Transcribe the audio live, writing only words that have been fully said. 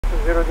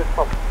20,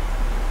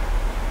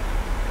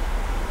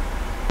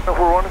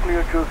 Number 1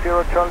 clear to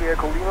 0 Charlie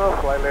Echo Lima,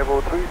 fly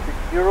level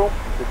 360,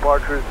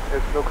 departures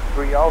Snook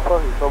 3 Alpha,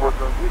 is over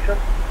transition,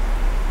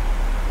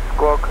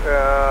 squawk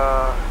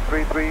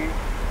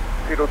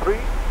 3303,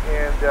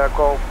 and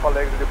call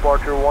Palegre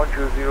departure 120.1,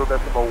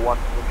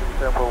 which is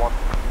sample 1.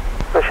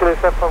 Specially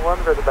sample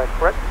 1, ready back,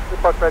 correct?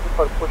 Report ready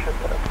for push and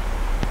setup.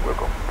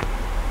 Welcome.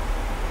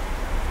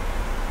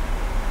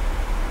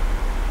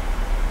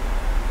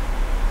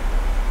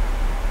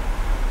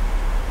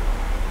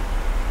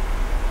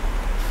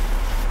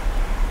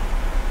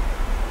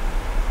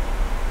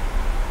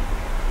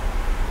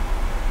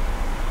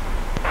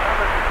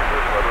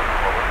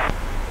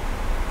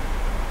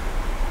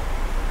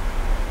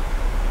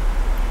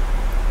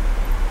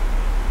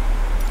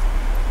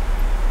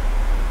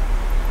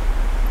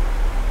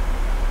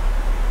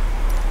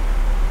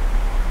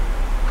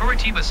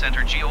 Curitiba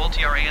Center,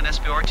 GOL2040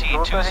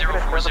 SBRJ-SBPA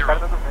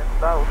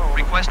 2040.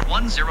 Request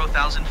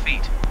 10,000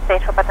 feet.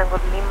 Central Patango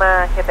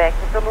Lima, Quebec,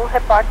 Zulu,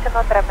 reporte no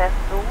através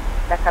sul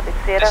da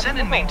cabeceira. Descend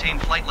and maintain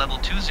flight level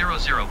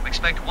 200.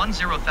 Expect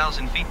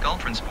 10,000 feet GOL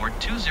transport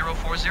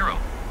 2040.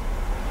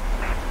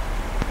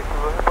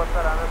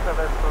 Reportará no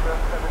através sul da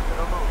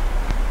cabeceira no.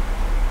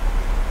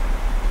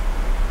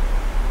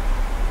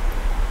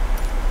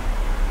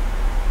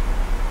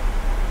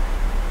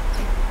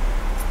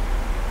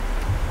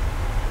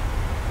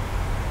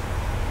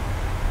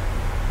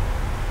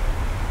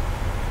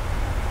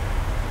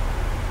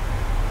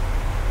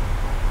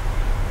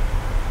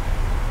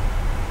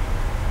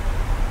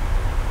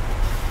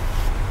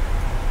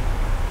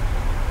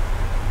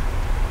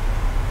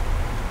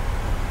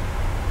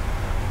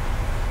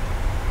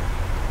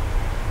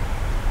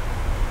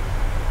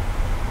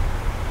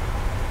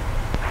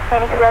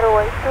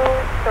 NX08,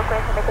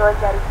 frequência meteor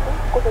 05,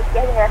 curva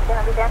esquerda, ingresso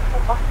Fernando Vento,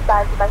 reporte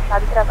base,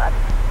 baixado e travado.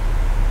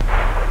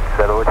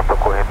 08,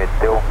 tocou,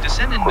 remeteu.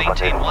 Descend and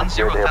maintain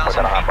 10,000 feet GOL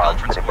transport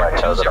 2040.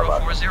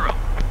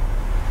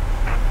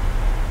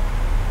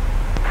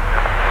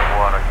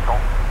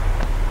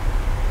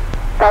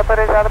 Está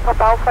autorizado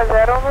para Alfa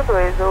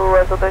 012, o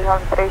Azul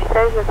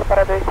 2933, desce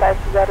para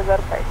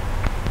 27005.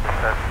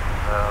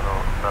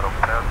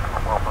 7007,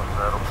 Alfa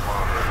 012.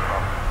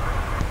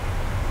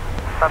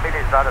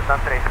 Estabilizada, TAM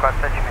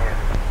 3476.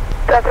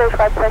 TAM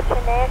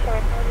 3476,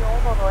 chamamento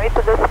 1,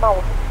 8, decimal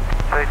 1.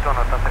 18,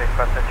 TAM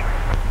 3476.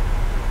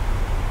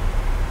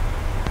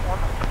 1.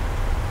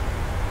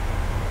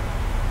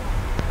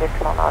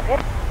 Decimal 9.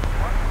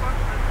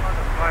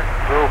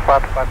 Zulu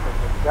 44,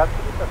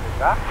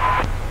 tá?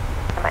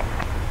 Também.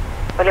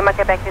 O Lima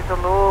Quebec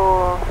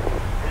Zulu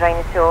já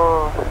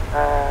iniciou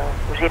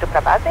o giro para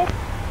a base?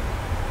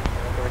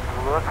 Quebec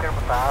Zulu,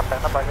 afirmo, tá a pé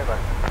na base agora.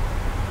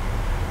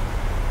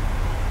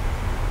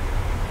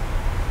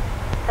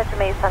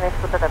 76 está na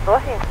escuta da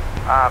torre?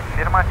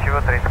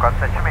 Afirmativo,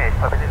 3476,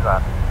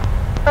 estabilizado.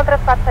 Então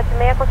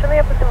 3476, continue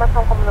a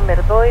aproximação como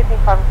número 2,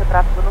 informe que o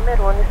tráfego do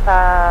número 1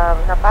 está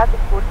na base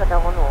curta da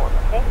ONU,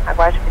 ok?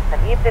 Aguarde pista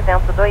livre,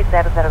 vento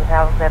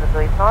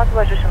 2000029, o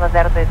ajuste no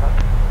 021.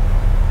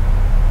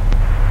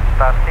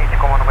 Está ciente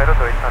como número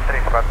 2, na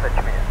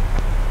 3476.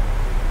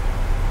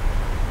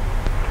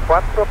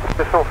 4,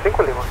 posição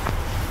 5, Lima.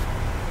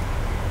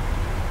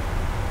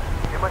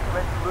 Lima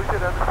Quebec Zulu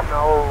gerando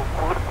final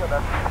curta da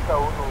pista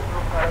 1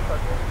 para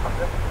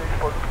fazer 3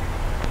 por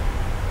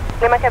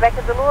Lima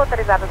Quebec Zulu,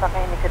 autorizado a tocar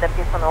remetida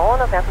pista no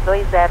ONU, vento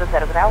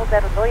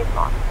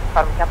 200,029.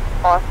 Informe que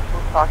após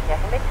o toque e a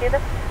remetida,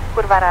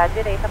 curvará à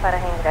direita para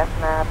reingresso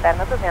na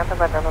perna do vento,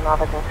 aguardando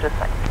novas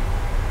instruções.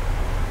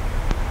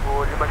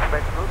 O Lima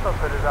Quebec Zulu está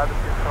autorizado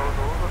pista 1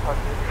 toque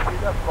e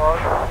remetida,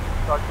 após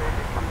toque e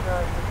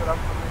remetida, segurar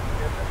por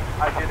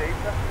à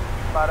direita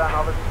para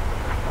novas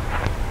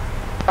instruções.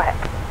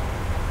 Correto.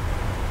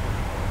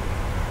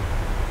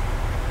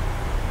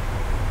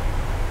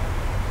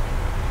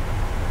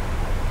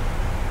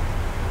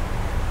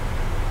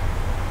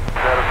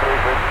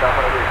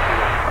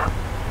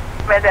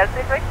 Mas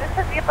 038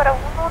 descia para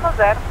 110.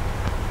 110,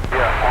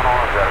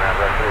 né?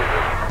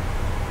 038.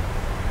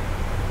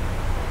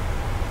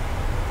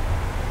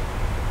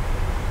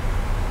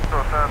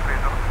 Tá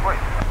frisando que foi?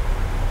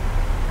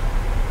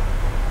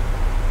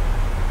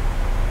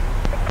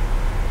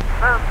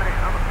 Tá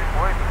frisando que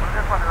foi? Por que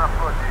fazer na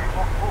sua de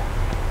Cocu?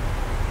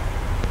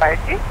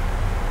 Parte.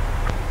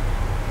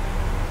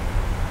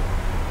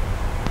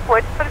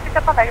 8 solicita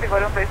para Alegre,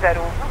 agora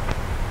 1201.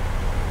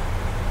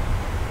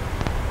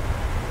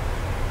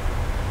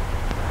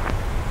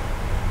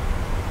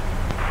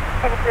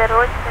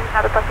 NX08,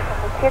 terminado para ser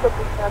cometida,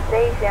 pista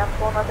 3, vento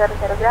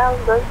 100 graus,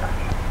 2 nós.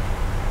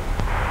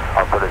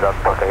 Autorizado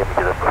para cair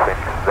medida por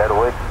frente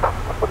 08,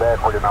 se puder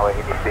coordenar o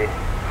RNP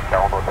da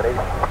 113,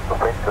 por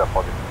frente da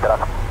ponte de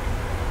tráfego.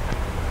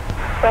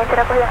 Tente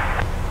na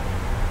coordenada.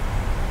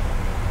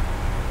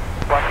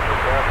 4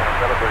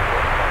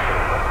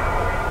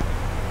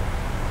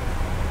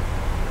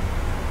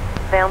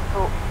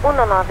 Vento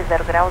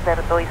 190 graus,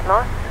 02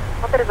 nós,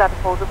 autorizado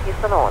pouso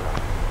pista no ONU.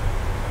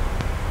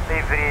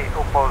 Livre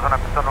o pouso na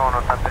pista no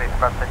ONU, tá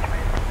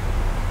 3476.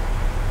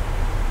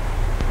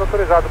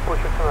 autorizado por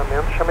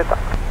estacionamento, chame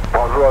táxi.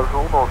 Azul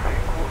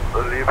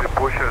 195, livre,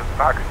 puxa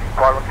táxi,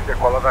 informa que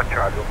decola da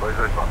Charlie,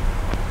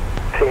 1289.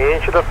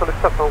 Ciente da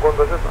solicitação com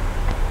 289.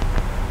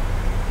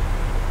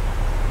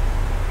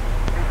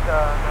 Fica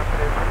na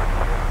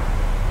presença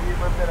e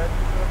manterá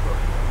esse trator.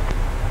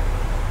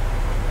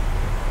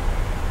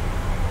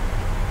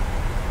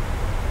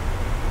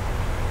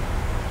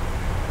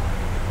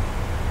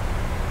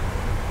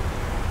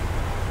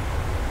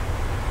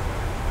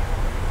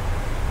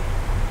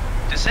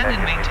 Descend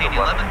and maintain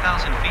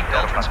 11,000 feet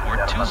Gulf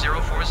Transport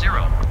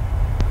 2040.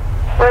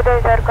 Oi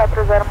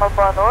 2040, uma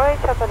boa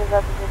noite,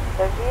 autorizado de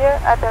da via,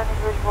 até o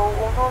nível de voo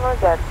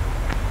 110.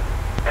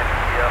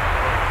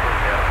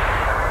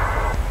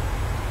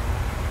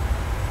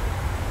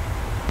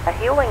 A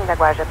Rio ainda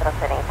aguarda a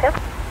transferência.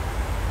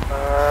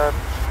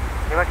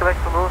 Lima Quebec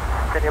Zulu,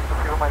 seria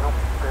possível mais um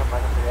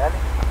PL?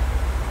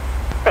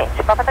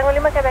 Gente, Papa Tango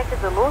Lima Quebec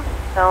Zulu,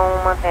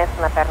 então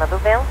mantenha-se na perna do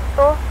vento,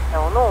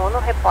 então no Uno,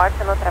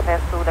 reporte no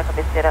travesso sul da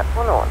cabeceira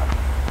 1 no Uno.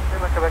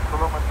 Lima Quebec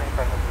Zulu, mantém em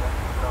perna do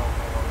vento, então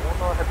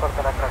no Uno,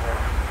 reportará através.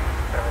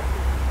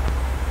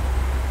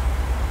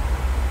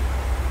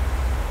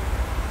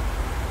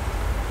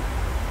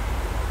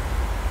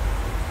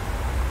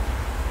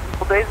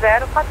 O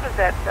 2040,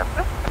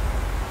 centro.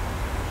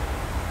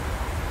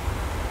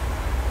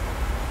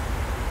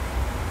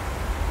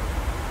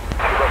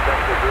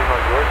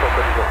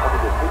 Autorização de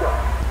descida?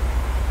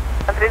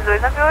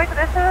 3298,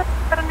 deixa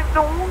para o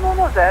nível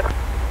 110.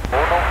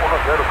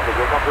 110,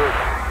 3298.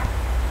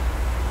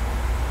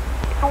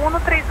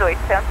 138,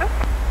 centro.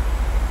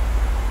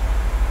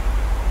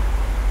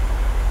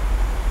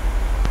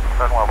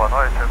 Uma boa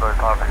noite,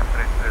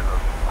 2933.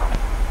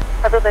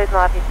 Ado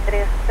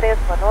 2933,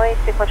 boa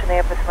noite, continue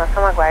a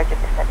aproximação, aguarde a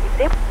pista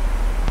livre.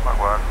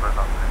 Aguardo,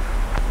 293.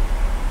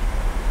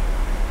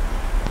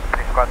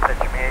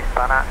 3476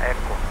 está na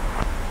Eco.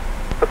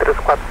 O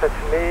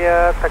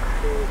 3476,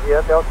 táxi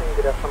via Delta em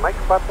direção a Mike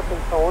 4,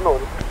 atenção 1 no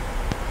Uno.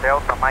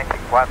 Delta Mike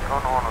 4 no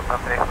Uno, na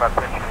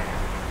 3476.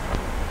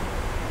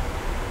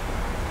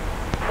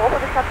 Morro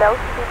do Chapéu,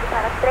 subindo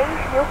para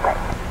 3.000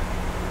 pés.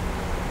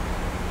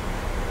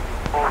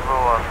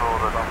 Pousou azul,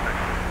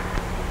 293.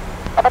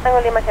 Papa Tango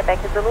Lima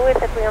Quebec Zulu,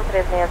 efetue um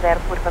 360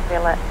 curva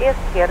pela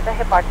esquerda,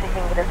 reporte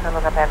reingressando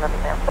na perna do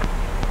vento.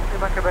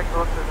 Lima Quebec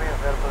Zulu,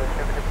 360, por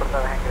esquerda,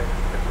 reportar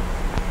reingresso.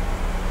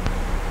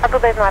 Ado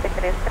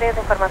 2933,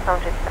 informação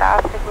de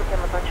tráfego,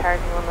 temos um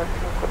Charlie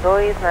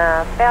 152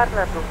 na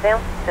perna do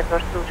vento, setor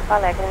sul de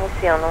Palegre,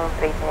 iniciando um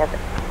 360.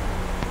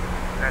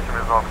 Gente,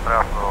 visual de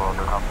tráfego,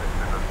 293.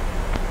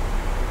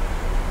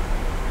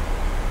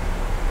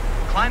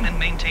 Climb and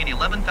maintain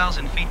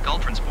 11,000 feet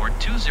Gulf Transport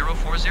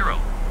 2040.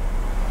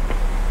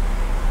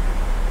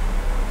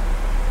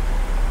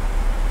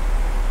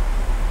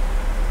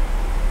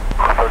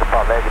 Setor de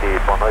Palegre,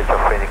 boa noite, ao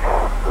Fênix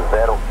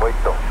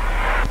 08.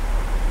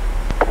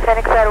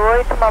 Fênix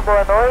 08, uma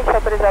boa noite,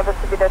 autorizado a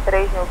subida a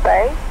 3.000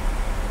 pés.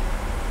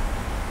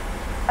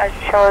 A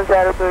Chão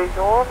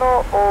 021,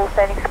 o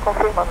Fênix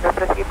confirmando, vai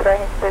prosseguir para a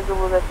RNP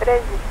Zulu da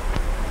 13.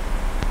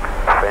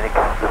 Fênix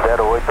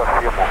 08,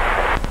 afirmo.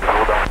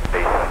 Zulu da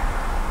 3.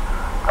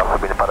 Está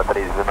subindo para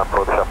 3 na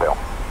proa do chapéu.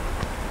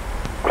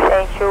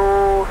 Gente,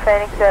 o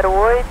Fênix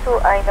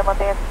 08 ainda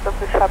mantém a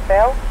sobre o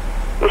chapéu,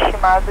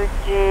 estimado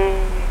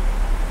de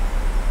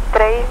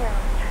 3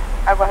 minutos,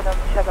 aguardando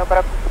o chapéu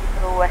para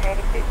prosseguir no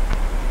RNP.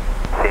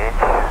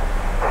 Ciente,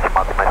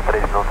 estimado mais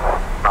 3 minutos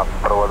na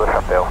proa do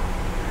chapéu.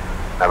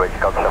 Na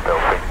vertical do chapéu,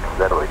 Fênix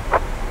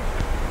 08.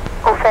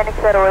 O Fênix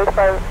 08,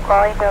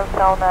 qual a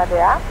intenção na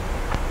ADA?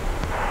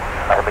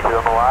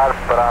 Arremetida no ar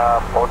para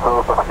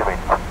outro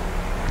procedimento.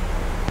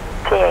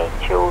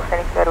 Ciente, o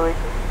Fênix 08.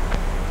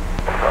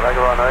 Palegre,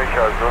 boa noite,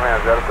 Azul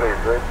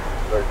 6038,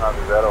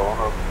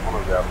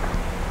 290-110.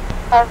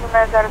 Azul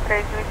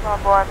 038, uma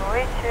boa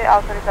noite,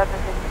 autorizado a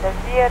descida da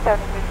via até o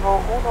nível de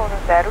voo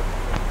 110.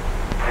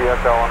 Via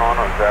até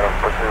 110,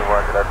 possível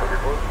voar direto de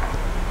voo?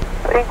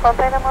 Por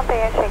enquanto ainda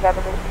mantém a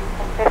chegada desse voo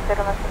como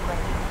terceiro na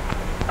sequência.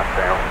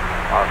 Até o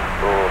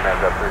Azul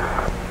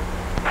 6038.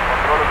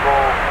 Controle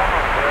voo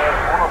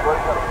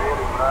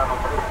 1240, para no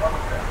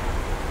 340.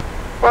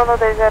 Bono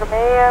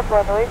 206,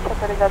 boa noite,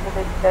 autorizado a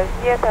descida da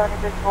via até o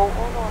nível de voo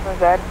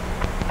 110.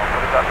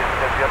 Autorizado a descida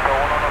da via até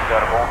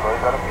 110, voo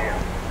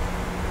 206.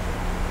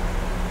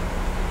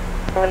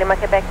 O Lima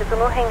Quebec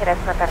Zulu,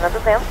 reingresso na perna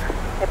do vento,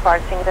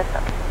 reporte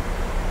ingressando.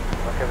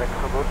 Lima Quebec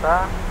Zulu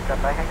já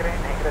está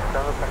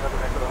reingressando na perna do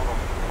vento do Uno.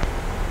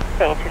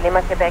 Gente,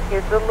 Lima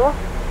Quebec Zulu,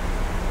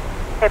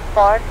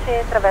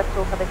 reporte, travesso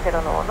sul,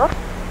 cabeceira no Uno.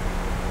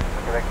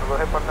 Lima Quebec Zulu,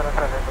 reportará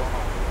através do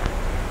Uno.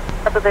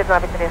 Ado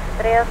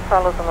 2933,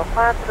 solos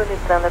 14,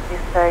 livrando a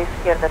pista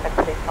esquerda até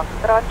 6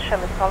 Foxtrot,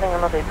 chame solo em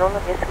 121,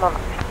 nesse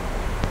momento.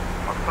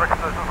 Foxtrot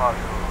 219,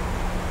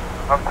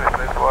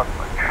 933, boa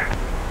noite.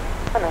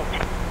 Boa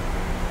noite.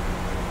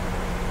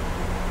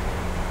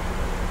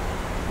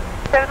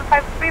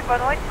 753, boa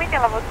noite,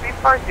 maintain level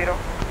 340.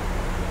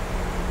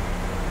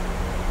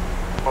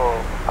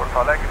 Porto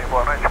Alegre,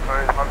 boa noite,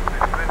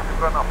 2933,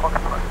 livrando a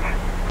Foxtrot.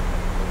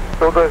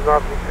 Sul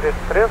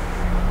 2933,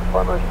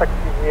 Boa noite, táxi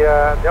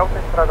via Delta,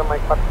 estrada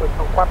Mike 4,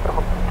 posição 4,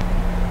 rota.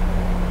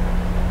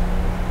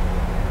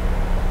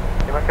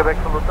 Lima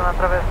Quebec Zulu tá na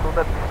travessura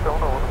da pistão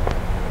no 1.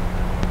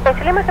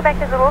 Gente, Lima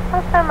Quebec Zulu,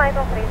 passa mais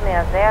um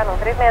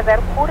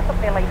 360 curto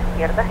pela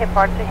esquerda,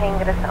 reporte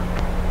reingressando.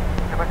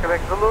 Lima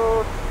Quebec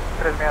Zulu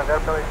 360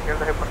 pela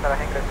esquerda, reportar a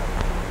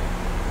reingressão.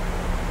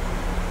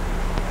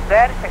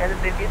 0, chegada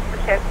prevista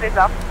pro chefe 3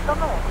 Alfa, pistão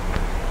no 1.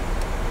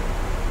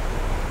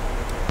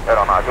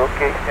 Aeronave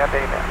ok, sem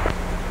aterrimento.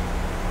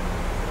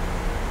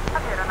 A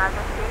aeronave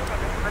ok,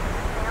 negativa de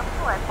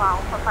descenso, é com a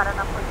Alfa para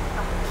na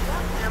posição meia,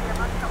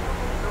 programação do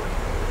 2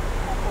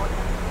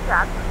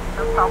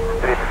 com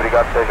Triste,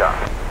 obrigado, até já.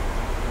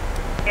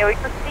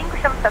 685,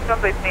 chama o Centrão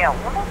 261.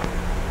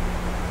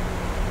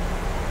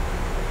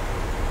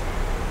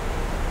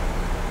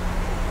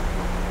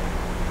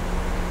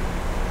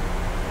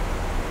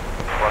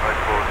 Boa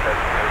noite, voo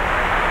 7.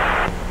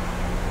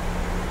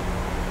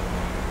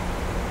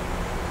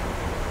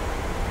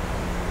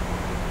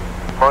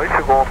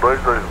 Noite, GOL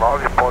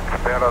 229, ponto de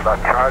espera da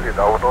Charlie,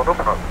 da UNO no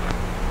pronto.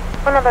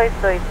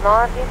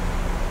 1229,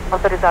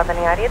 autorizado a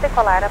alinhar e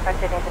decolar a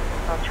partir da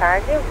interseção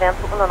Charlie,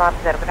 vento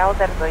 190 grau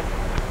 02.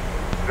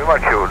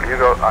 Afirmativo,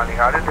 liga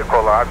alinhar e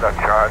decolar da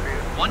Charlie.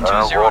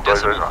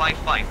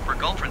 120.55 for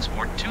Gulf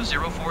Transport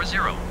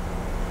 2040.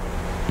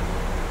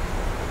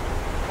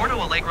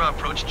 Porto Alegre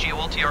approach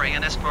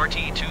GOL2040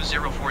 SBRJ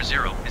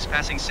 2040 is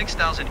passing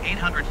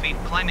 6,800 feet,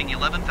 climbing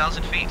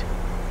 11,000 feet.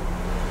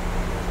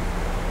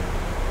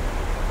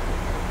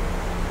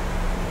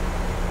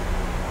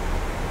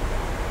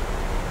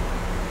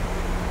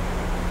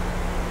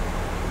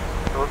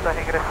 Zulu tá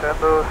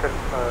regressando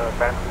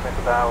perto do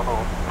centro da ONU.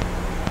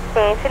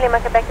 Cliente Lima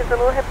Quebec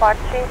Zulu,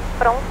 reporte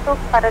pronto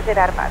para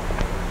girar base.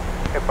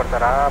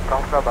 Reportará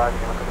pronto para a base,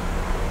 Lima Quebec.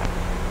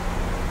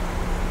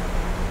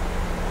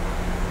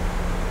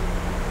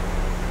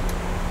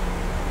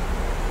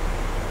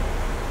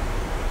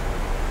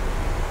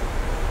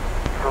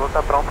 Zulu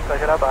tá pronto para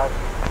girar base.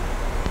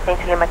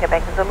 Cliente Lima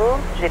Quebec Zulu,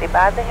 gire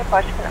base,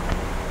 reporte final.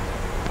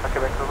 Lima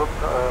Quebec Zulu,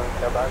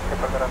 gira base,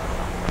 reportará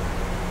final.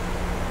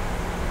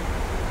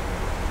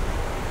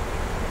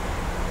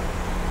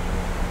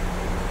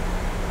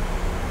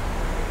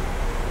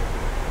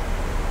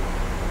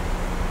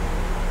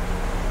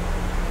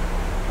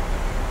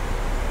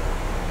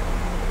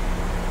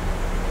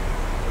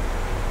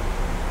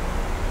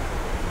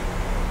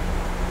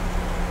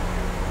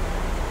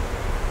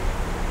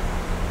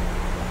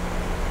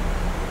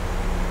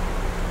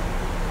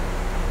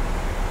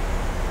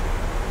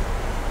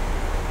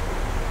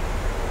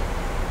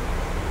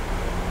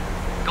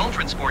 Gulf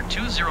Transport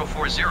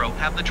 2040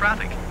 have the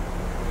traffic.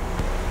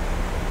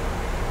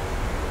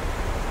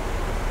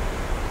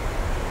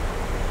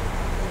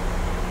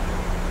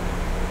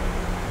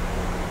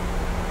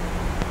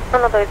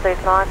 Ano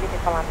 229,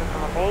 decolado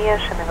no meia,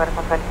 chame agora o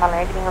controle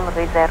Alegre, em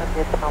 120,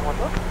 decimal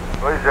mudou.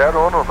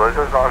 2012,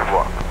 229,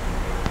 boa.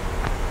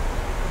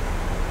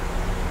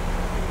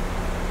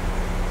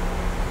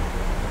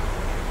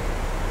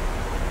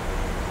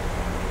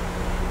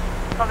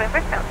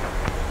 Novembro Centro.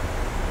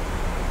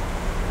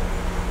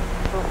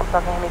 Só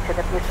vem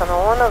emitida pista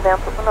no 1,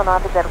 vento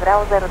 190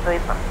 grau 029.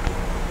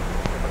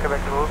 Lima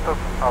Quebec Zulu,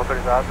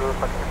 autorizado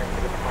para que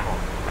emitida pista no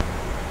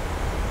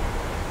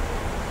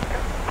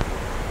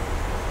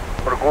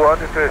 1.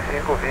 Orgulho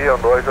 35 via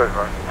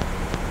 229.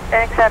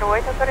 Fênix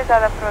 08,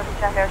 autorizada para o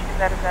Charlie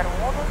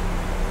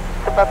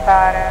 001. Suba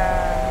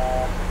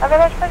para... Na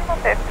verdade pode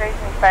manter 3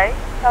 mil pés,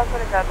 está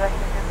autorizado a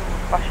remeter do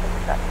suporte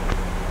habilitado.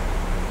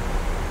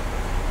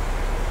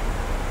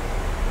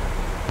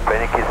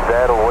 Fênix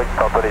 08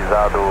 está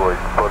autorizado,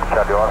 Porto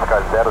Charlie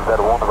Oscar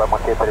 001, vai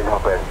manter 3 mil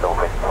pés, então,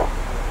 Fênix.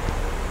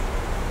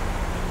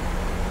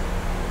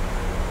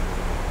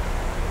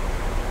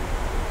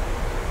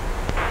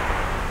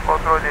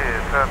 Controle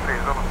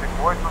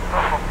 3158,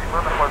 estamos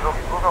confirmando a fazer o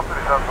retorno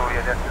autorizado no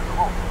ILS do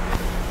Gol.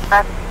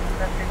 Ah,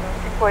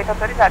 3158,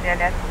 autorizado,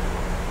 ILS.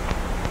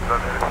 Da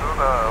direção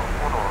da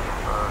UNO.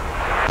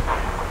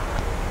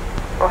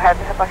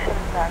 Correto, reporte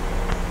habilitado.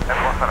 É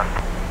bom,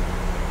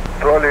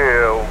 controle,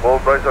 o Gol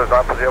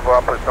 229 podia voar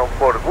a posição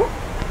Porgu.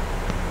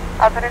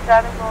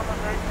 Autorizado no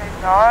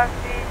 229,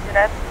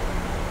 direto.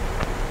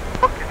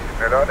 Ok,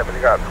 melhor, né?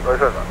 Obrigado,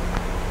 229.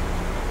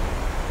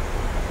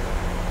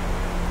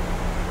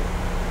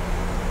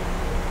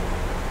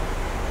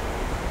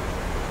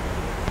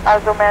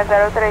 Azul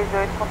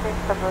 6038, confirma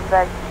a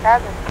velocidade de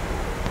chegada.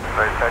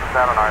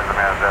 2709,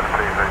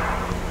 6038.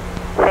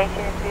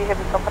 Frente de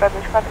redução para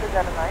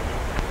 240 nós.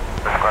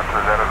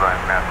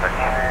 2402, 67,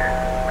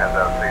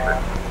 6032.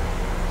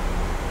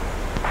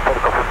 Pode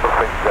confirmar por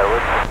frente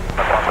 08,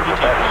 na tropa de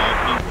Fênix.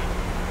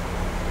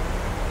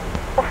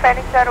 O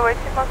Fênix 08,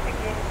 se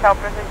conseguir iniciar o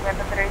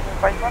procedimento a 3 mil,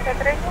 pode manter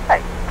 3 mil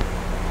pés.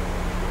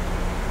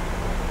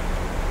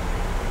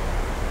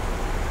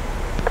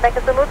 Quebec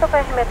Zulu,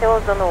 vai remeter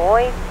ao zona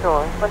 8,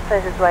 em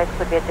condições visuais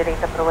por via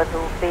direita para o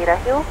azul Beira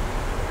Rio,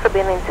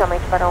 subindo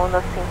inicialmente para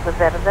 1500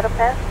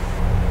 pés,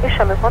 e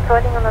chame o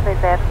controle em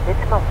 120,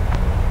 decimal.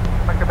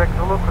 Lima Quebec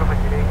Zulu, curva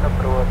direita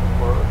para o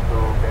azul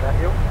do Beira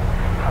Rio,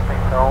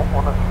 Atenção,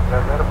 onda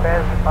 500,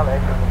 pés de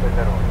palete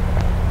 1201.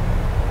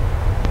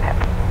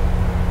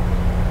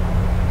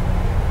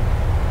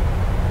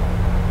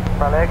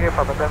 Alegre,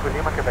 Papa Tango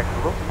Lima, Quebec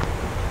Zulu.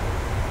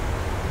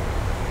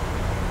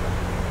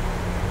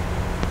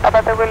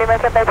 Papa Tango Lima,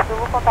 Quebec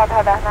Zulu, contato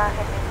radar na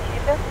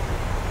arremetida.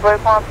 Foi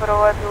com a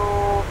proa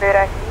do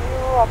Beira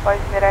Rio,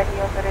 após Beira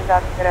Rio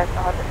autorizado em direção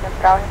à rota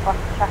central, reporte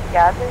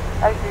charqueada,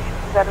 ajuste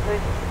 021.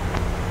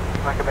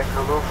 Na Quebec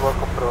Zulu, voa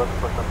com proa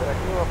do Portão Beira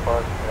Rio,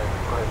 após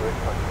corredor de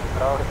rota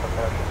central, reporte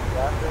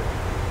charqueada,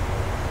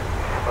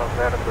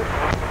 021.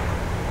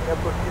 É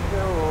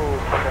possível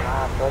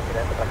coordenar a proa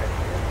direta para a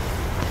caixinha?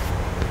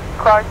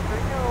 Qual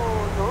estúdio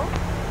do?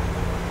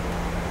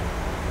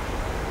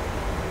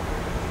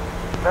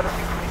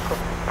 055.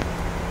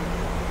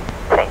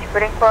 Gente,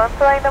 por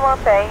enquanto ainda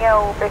mantenha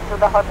o perfil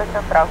da rota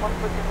central, quando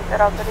possível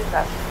será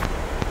autorizado.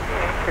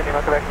 Sim,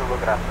 Lima, Quebec Zulu,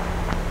 graças.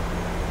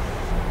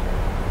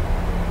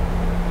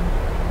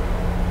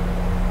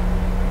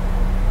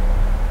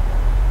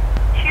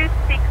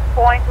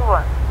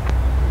 .1.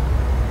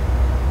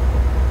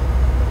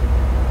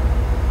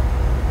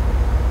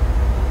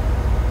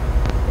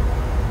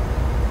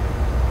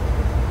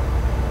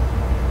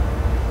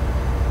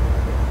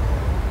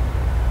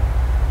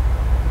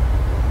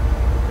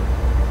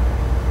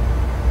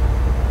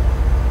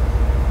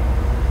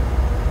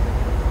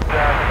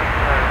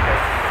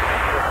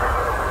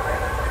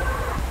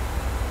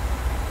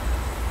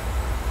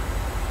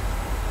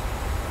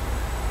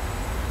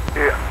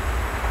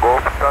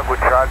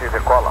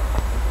 Decola.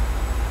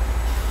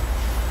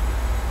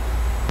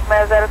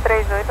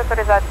 6038,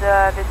 autorizado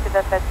a descida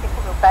até 5.000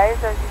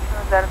 pés, ajuste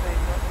no 021.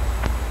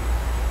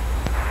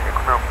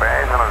 5.000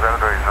 pés no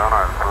 021,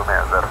 na Sul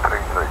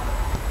 6038.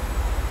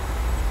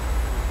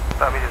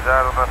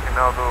 Estabilizaram na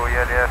final do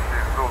ILS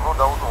Zulu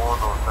da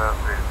 111,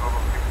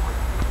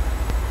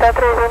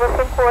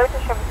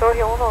 13158, chame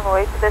torre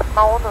 118,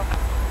 decimal 1.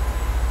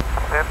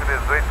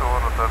 118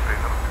 Uno,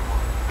 131.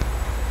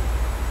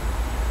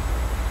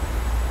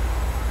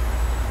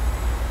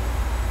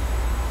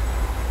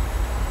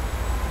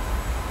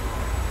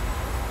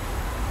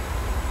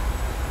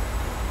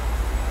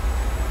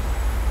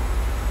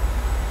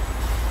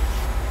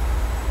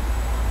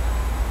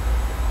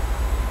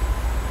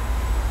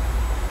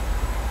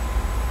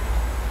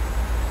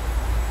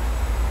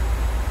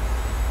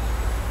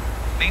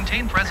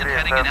 Maintain present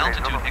heading and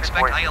altitude.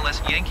 Expect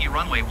ILS Yankee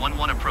runway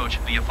 11 approach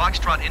via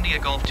Foxtrot India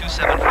Golf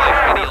 275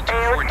 radial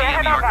 24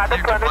 DME are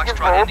cleared to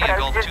Foxtrot India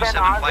Golf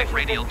 275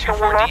 radial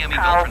 24 DME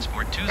Golf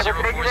Transport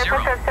 2040. O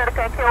senhor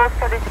quer que eu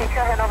solicite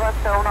a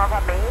renovação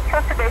novamente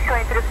ou se deixou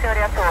entre o senhor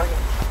e a torre?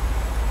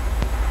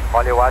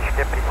 Olha, eu acho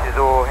que é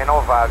preciso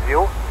renovar,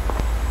 viu?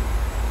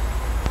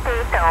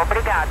 Então,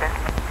 obrigada.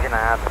 De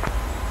nada.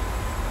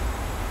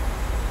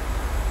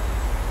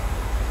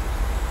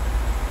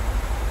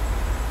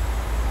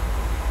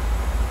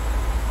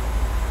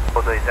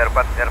 O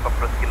 2040 para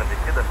prosseguir na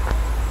descida.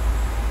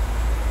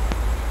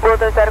 Gol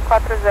 2040,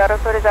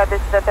 autorizado a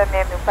descida até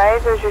 6.000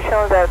 pés, ajuste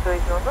no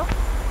 021.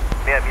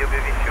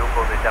 6.021,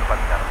 Gol 2040.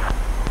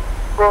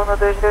 Gol no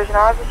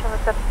 229, chama o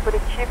centro de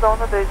Curitiba, 1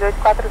 no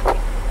 2845.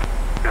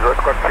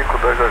 2845,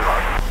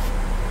 229.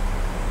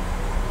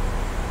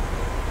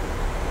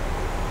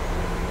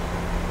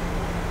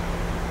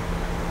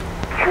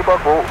 Curitiba,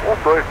 Gol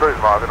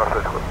 1229, nossa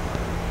escuta.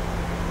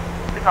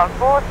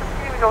 Gol,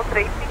 Gol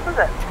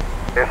 350.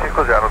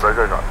 350,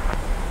 229.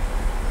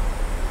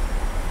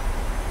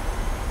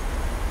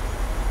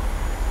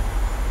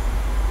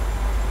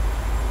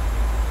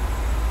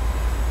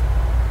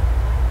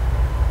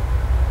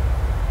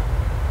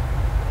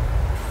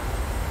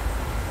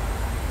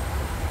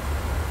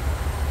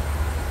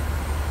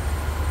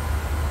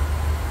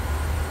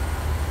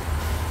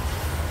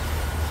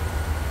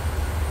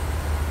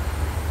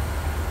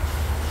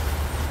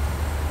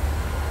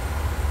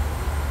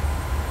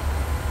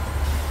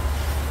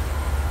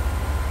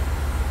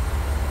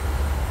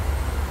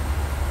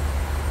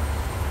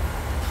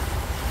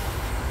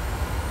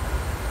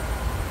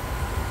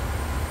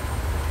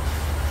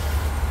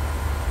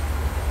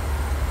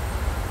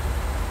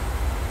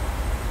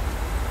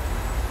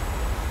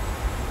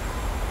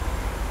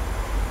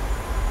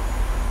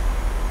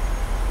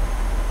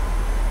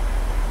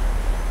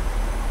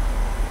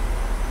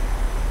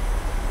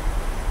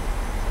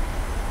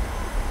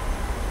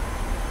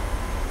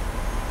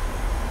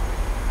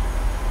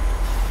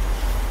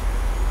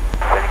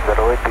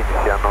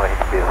 Iniciando o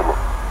RP Zulu.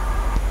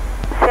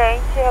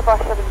 Ciente,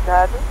 rebote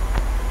estabilizado.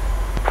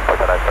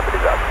 Poderá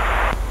estabilizado.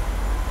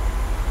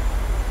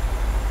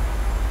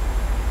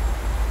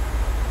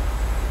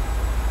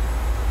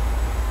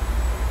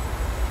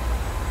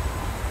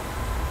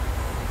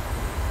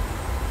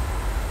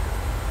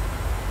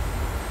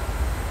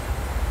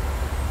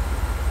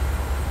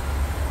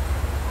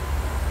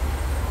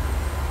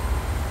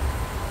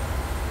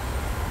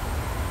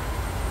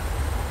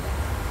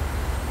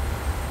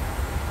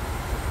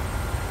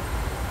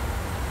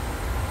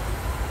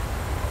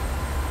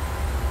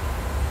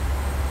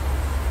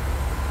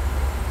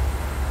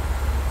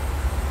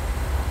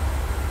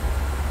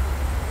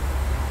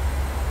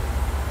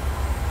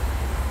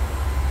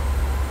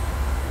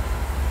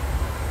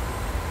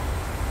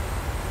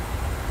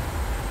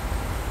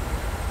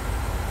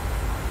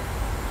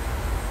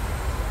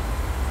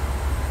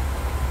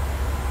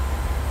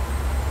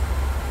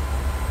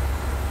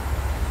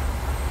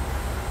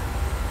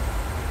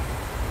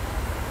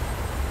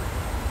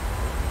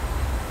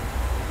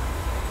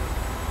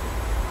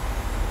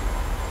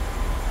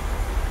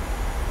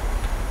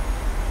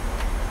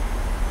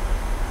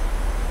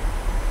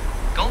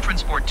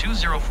 airport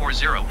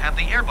 2040, have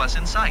the Airbus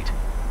in sight.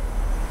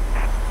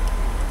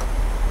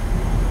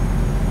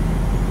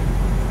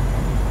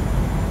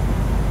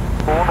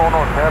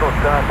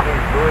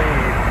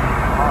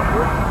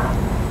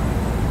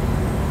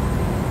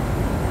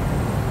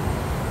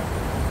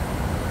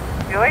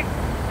 Oi?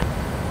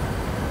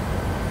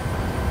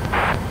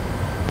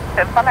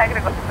 Santo Alegre,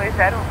 negócio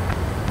 201.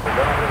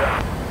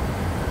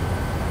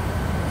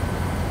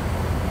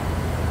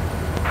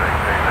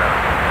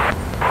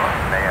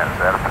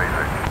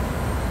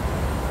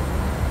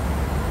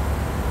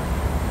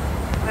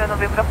 Meu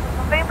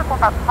novembro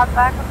contato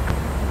radar.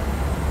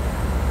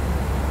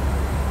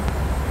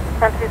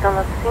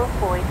 Arizona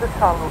 58,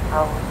 solo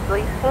ao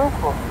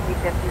 25,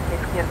 líder pista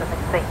esquerda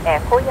taxi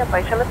Eco e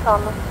após chame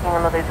sono, em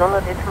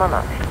 121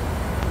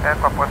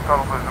 Eco após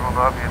solo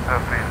 219, entra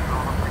 3 no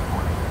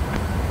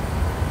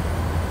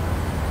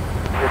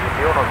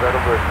Redimiu no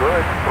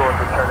 022,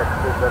 pronto, Charlie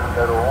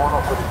X001,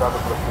 autorizado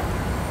para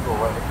o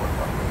vai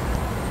reportar.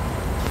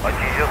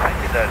 Atingiu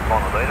 110, bom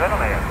no 2 vai no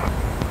meio.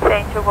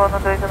 Gente, o gol no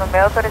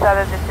 216, autorizado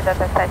a descida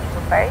até 7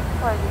 do pé,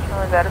 com ajuste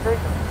no 021.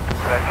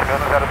 7 no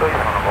 021,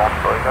 bom no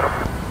 2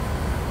 0.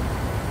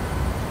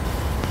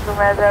 Do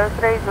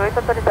 6038,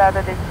 autorizada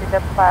a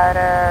descida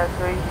para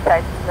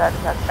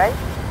 2700 atrás.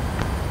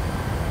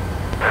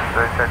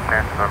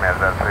 2700 no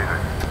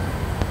 6038.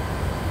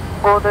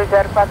 Gol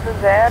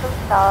 2040,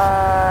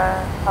 está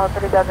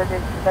autorizada a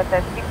descida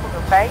até 5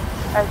 mil pés,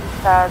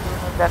 ajustado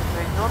no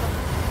 021.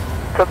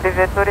 Sobre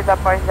vetores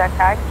após a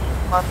CAC,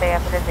 mantenha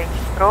presente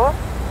PRO.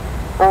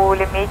 O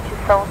limite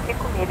são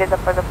 5 milhas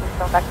após a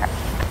posição da CAC.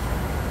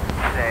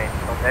 Gente,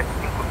 são até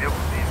 5 mil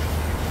possíveis.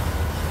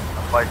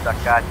 Após da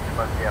CAC,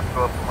 manter a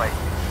PRO por mais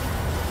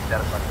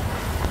 0,4.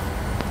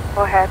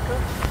 Correto.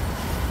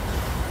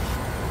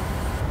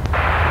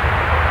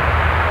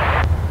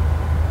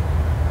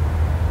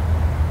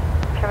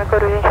 Chame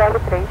Coruja em Charlie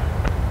 3.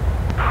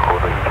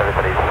 Coruja em Charlie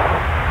 3.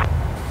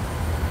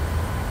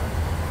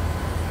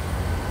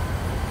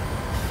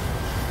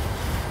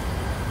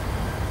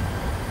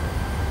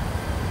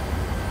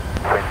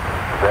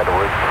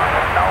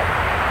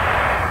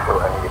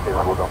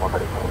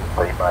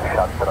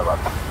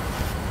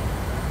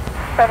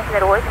 Pânico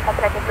 08,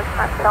 contrato de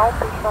aproximação,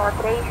 posição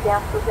 3,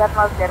 vento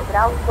 090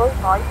 graus,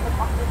 2 nós,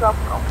 reporte visual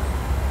pronto.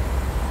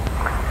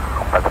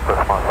 Completa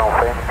aproximação,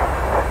 Fênix.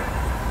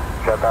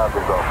 Já dá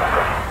visual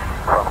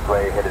pronto.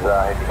 Vai realizar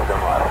a remetida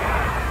no ar.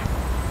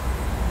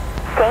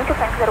 Gente, o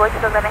Pânico 08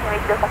 está dando a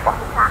remetida com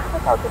porta de carga,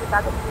 está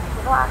autorizado a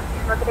remetida no ar,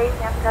 posição 3,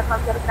 vento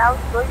 090 graus,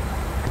 2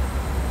 nós.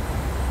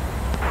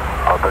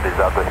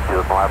 Autorizado a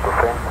remetida no ar para o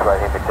Fênix, vai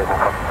remeter com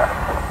porta de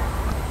carga.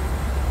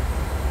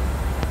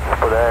 Se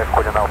puder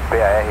coordenar o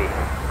PAR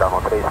da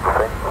mão 3 para o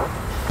Fênix.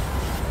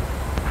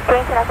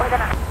 Quem será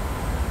coordenado?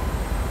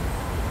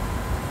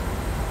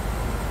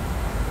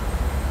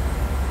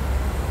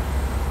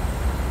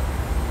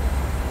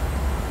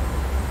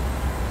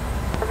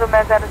 O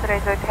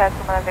 6038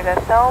 reassuma a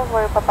navegação,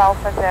 voo Papa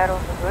Alfa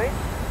 012,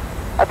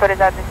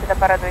 autorizado a descida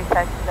para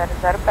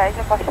 2700 pés,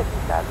 reporte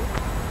utilizado.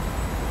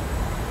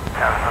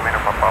 Assumindo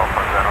o Papa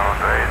Alfa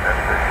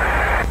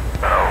 013,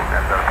 para o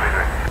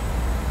 6038.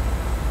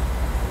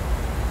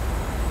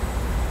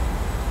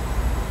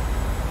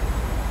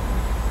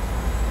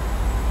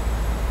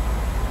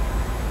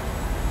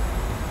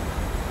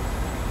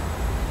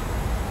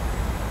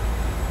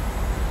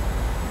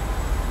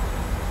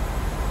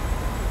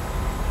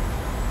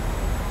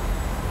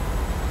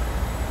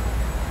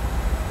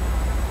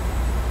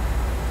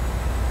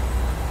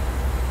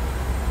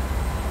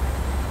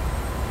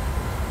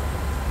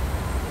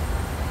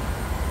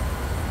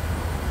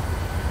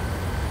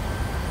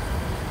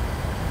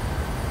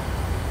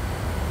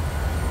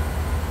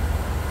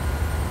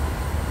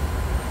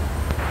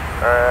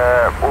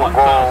 O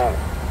gol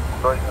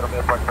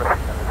 206 pode ser na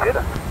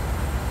medida?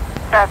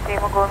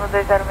 Afirma o gol no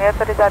 206,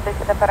 autorizado a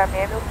descida para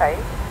meia mil pés,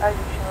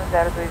 ajuste no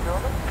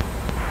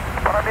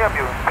 021. Para meia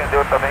mil,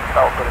 entendeu também que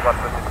está autorizado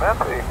o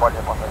procedimento e pode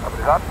reportar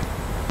estabilizado?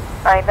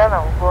 Ainda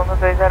não, o gol no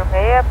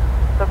 206,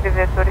 sobre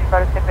vetores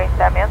para o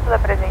sequenciamento da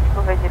presente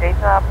curva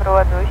direita na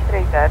proa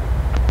 230.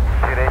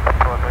 Direita,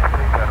 proa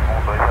 230,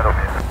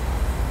 1206.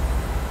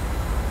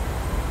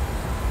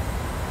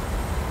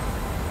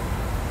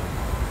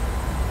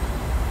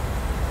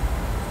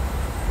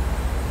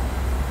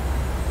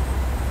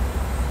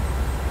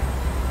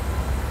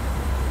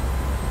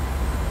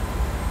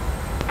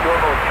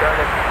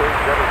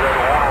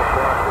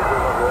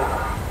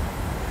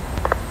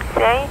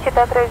 Ciente,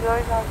 da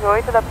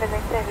 3298 da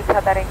presente serviço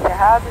radar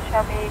encerrado,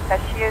 chame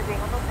Caxias em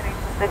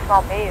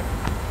 1.3.6.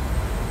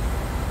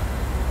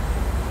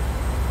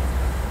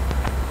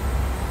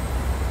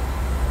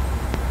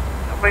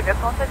 With the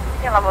contact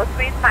in level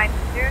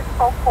 390,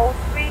 call code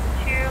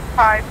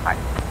 3255.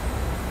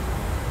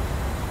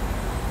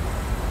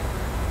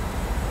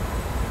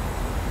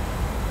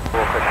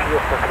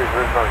 Caxias,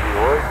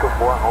 3298,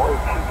 boa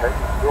noite. Já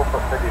iniciou o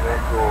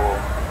procedimento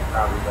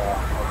nave da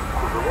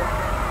Cruzeiro?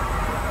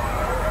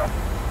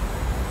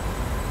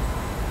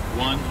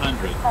 100.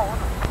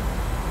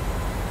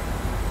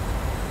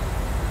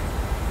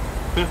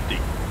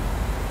 50,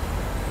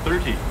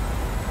 30,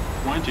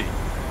 20, 10.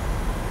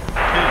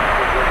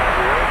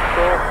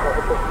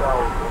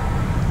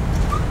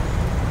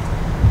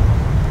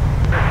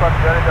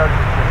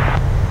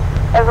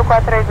 Evo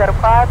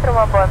 4304,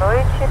 uma boa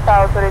noite. Está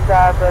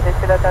autorizado a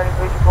descida até o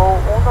nível de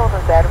voo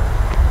 110.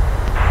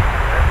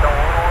 Então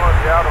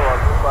 110,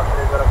 azul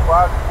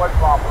 4304, pode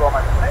tomar uma prova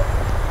mais à frente?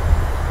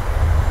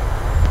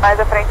 Mais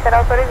à frente será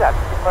autorizado,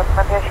 enquanto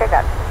manter a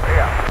chegada.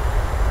 Obrigado.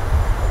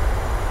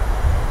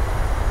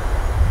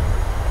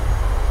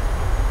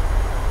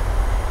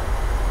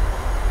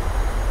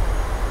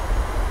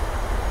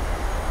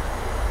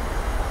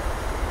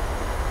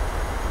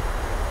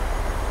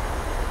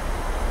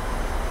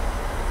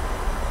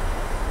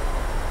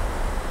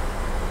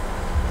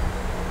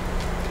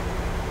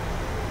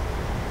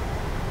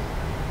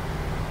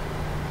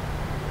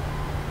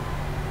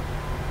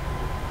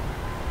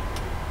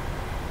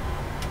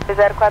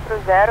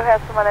 GOL2040,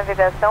 resto uma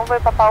navegação, voo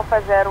Papa Alfa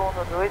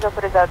 012,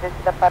 autorizado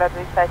descida para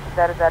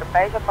 2700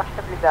 pés, já porta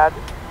estabilizado.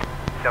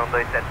 Então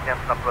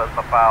 2700 na prova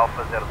Papa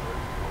Alfa 02,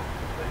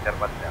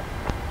 2400.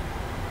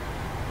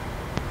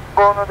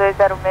 Gol no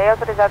 206,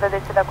 autorizado a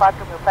descida a 4.000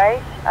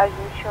 pés,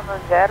 ajuste no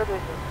 021.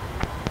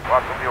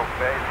 4.000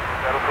 pés,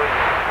 021,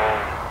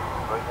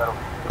 gol 206.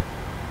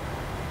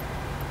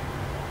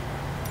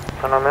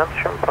 Estacionamento,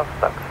 chama para o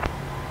táxi.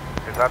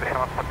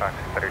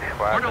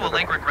 Porto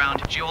Alegre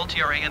ground,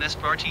 GOL2040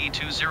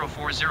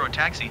 SBRJ-2040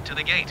 taxi to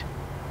the gate.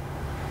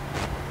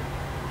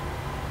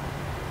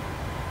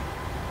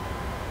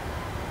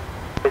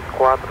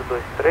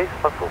 3423,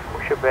 passou o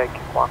pushback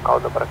com a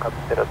cauda para a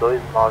cabeceira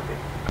 29.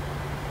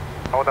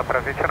 Cauda para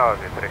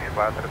 29,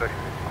 3423.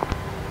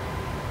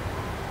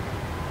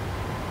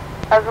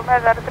 Azul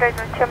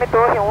 6031, chame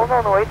torre 1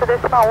 no 8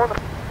 decimal 1.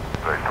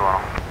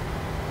 21.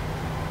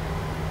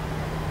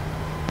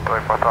 Oi,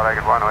 Porto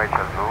Alegre, boa noite,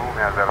 Azul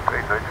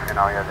 6038,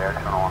 final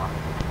IADS no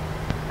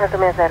 1. Azul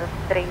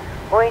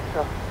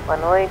 6038, boa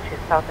noite,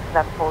 está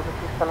autorizado pouso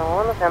pista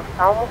no 1, vento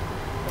calmo,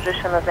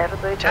 ajuste no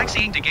 02.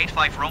 Taxiing to Gate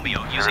 5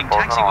 Romeo using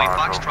taxiway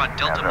Foxtrot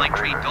Delta Mike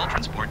Tree Bell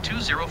Transport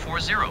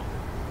 2040.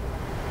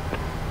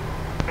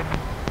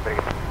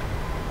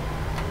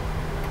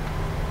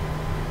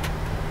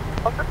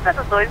 Ponto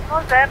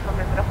 0290, no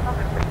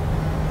microfone.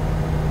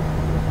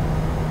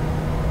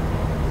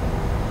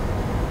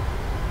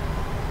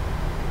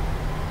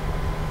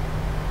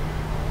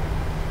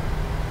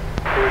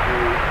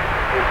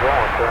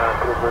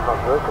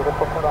 Eu vou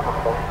procurar no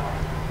sol.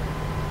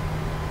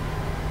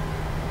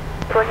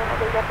 Controle 1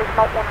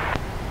 decimal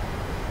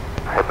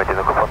 1.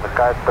 Repetindo com o ponto de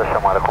carta,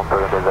 chamada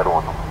controle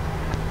 201.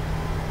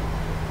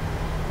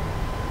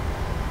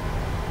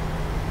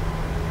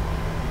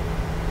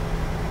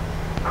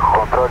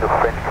 Controle, o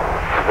Fênix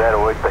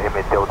 08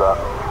 remeteu da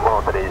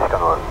 13 de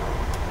Canoas.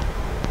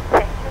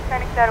 Sim, o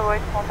Fênix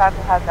 08, contato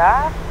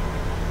radar.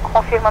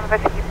 Confirmando, vai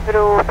seguir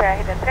para o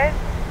PRD13?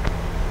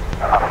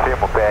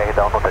 Afirmo o PR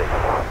da 13.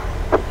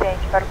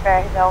 Gente, para o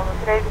PR da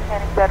 13, o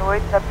Fênix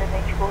 08 da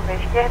presente curva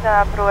esquerda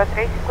na proa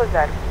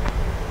 350.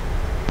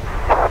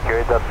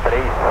 Esquerda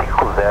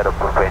 350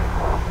 por Fênix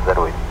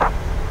 08.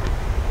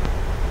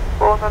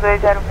 Voo no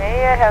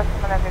 206,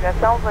 reação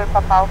navegação, voo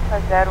Papa Alfa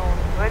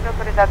 012,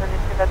 autorizado a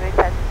descida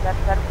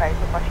 2700 pés,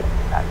 eu posso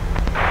estabilizado.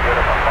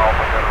 Esquerda Papa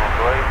Alfa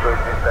 02,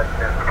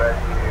 2700 pés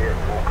e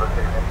o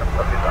procedimento é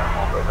estabilizado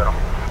com 201.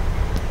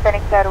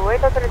 Fênix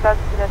 08, autorizado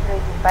a descida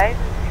 3 pés,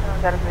 destino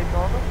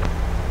 021.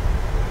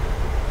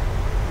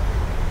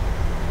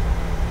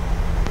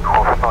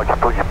 Confirma a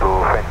altitude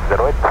do Fênix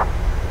 08.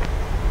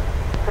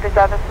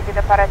 Autorizado a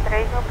subida para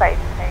 3.000 pés,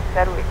 Fênix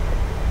 08.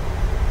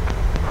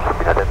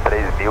 Subida de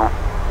 3.000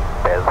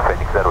 pés do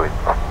Fênix 08.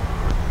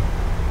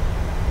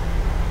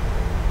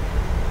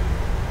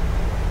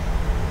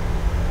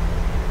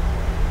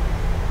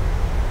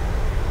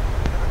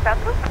 No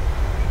centro.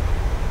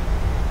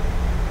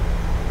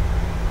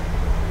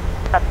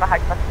 Está numa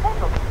rádio para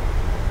segundo.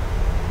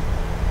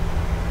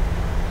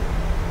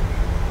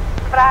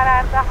 Para a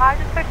área da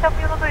rádio, vocês estão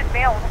indo no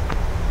 261.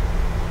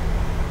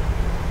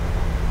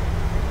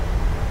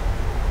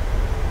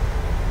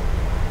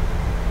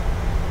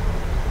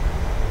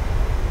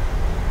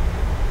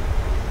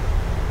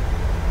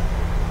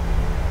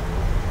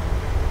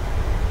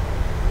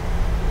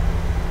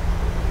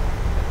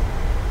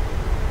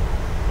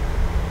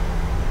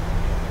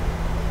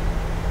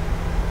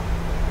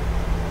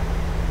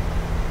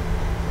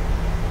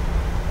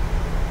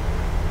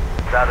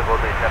 Dado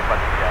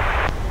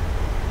GOL2040.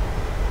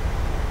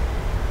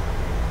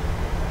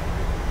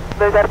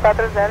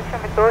 2040,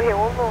 chame torre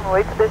 1 no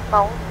 8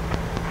 decimal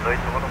 1.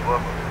 81 no voo,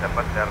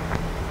 GOL2040.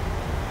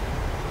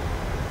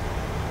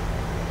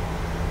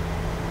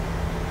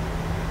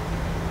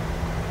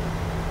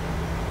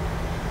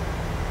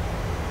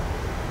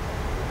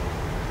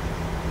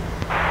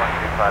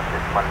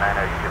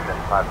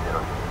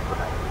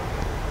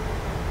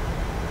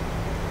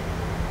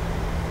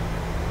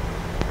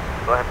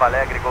 Torre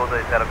Alegre,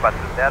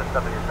 GOL2040,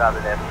 estabilizado,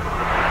 LS.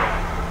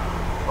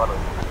 Boa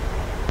noite.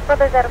 Gol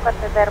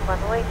 2040, boa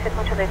noite,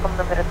 continue como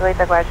número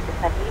 2, aguarde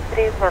pista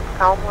livre, vento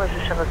calmo,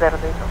 ajuste no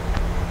 021.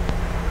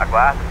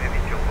 Aguardo,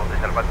 2021, Gol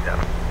 2040.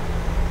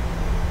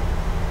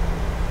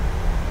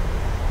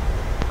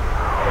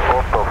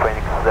 Opa,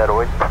 Fênix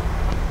 08.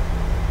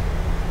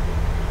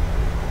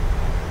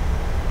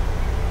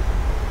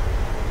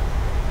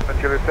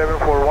 Chile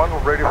 741,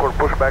 ready for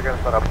pushback and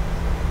startup.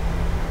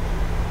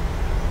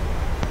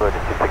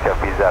 Solicita que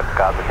avise a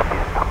casa de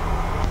pista.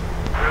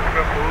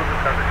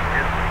 Casa de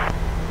pista.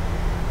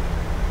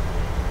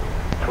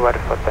 Ready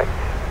for taxi.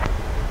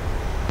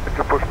 If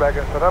you push back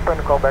and set up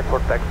and call back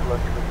for taxi,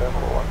 let's do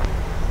 741.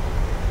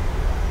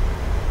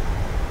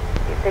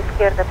 Pista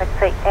esquerda,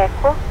 taxi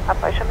Eco,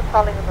 após chama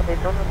solo em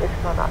 121 no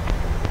decimal 9.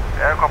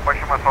 Eco, após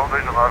chama solo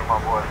 219, uma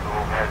boa, do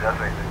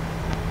 60 ainda.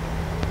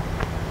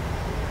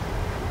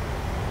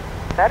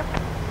 Zero?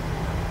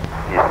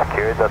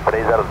 Esquerda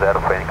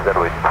 300, Fênix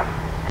 08.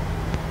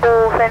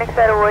 O Fênix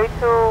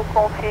 08,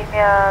 confirme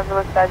a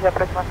velocidade de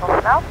aproximação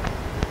final.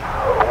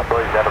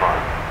 1209.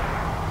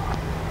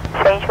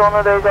 Gente,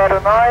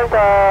 1209,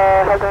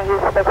 a razão de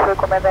está foi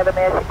comandada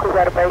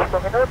 650 pés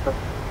por minuto.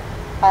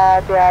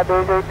 A DA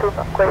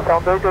 289,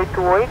 correção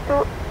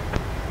 288,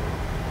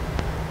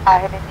 a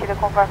remetida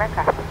conforme a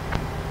carta.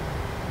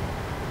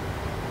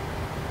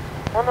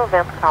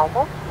 190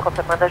 calmo,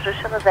 confirmando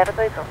ajuste no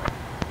 021.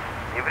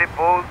 Livre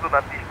pouso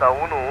na pista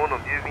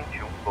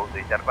 11021, Gol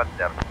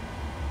 2040.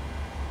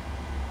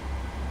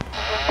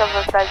 Essa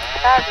velocidade de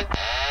estado.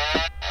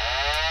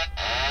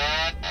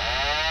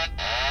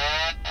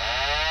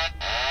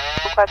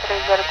 O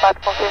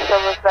 4304 confirma a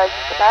velocidade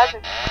de estado.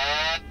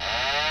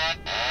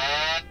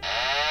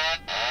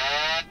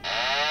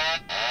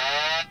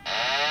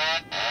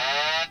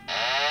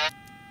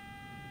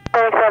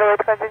 Fênix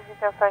 08 com as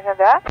intenções de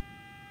ADA.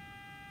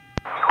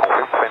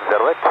 Confirma Fênix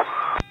 08.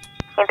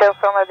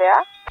 Intenção da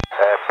ADA.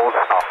 Pouso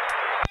final.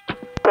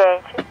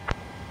 Ciente.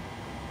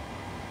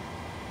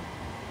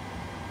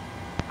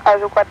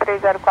 Azul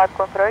 4304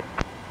 controle.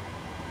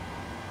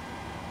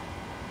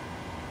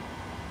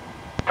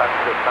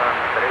 Taxi está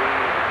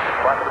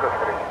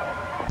 3423.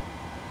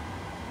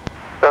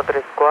 Então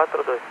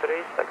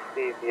 3423,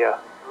 taxi via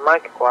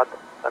Mike 4,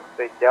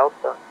 taxi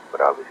Delta,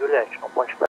 Bravo Juliette, não ponte